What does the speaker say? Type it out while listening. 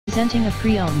Presenting a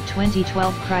pre-owned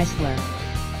 2012 Chrysler.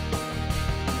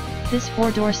 This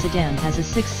four-door sedan has a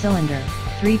six-cylinder,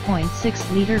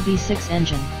 3.6-liter V6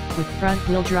 engine, with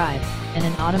front-wheel drive, and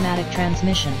an automatic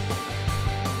transmission.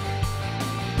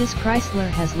 This Chrysler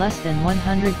has less than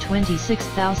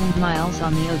 126,000 miles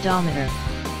on the odometer.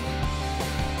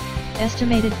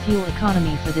 Estimated fuel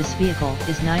economy for this vehicle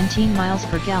is 19 miles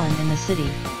per gallon in the city,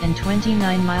 and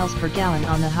 29 miles per gallon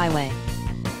on the highway.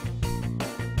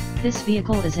 This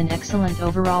vehicle is in excellent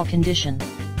overall condition.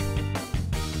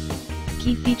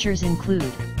 Key features include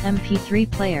MP3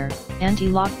 player,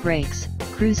 anti-lock brakes,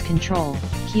 cruise control,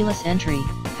 keyless entry,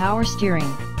 power steering,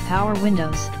 power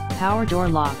windows, power door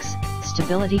locks,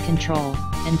 stability control,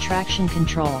 and traction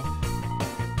control.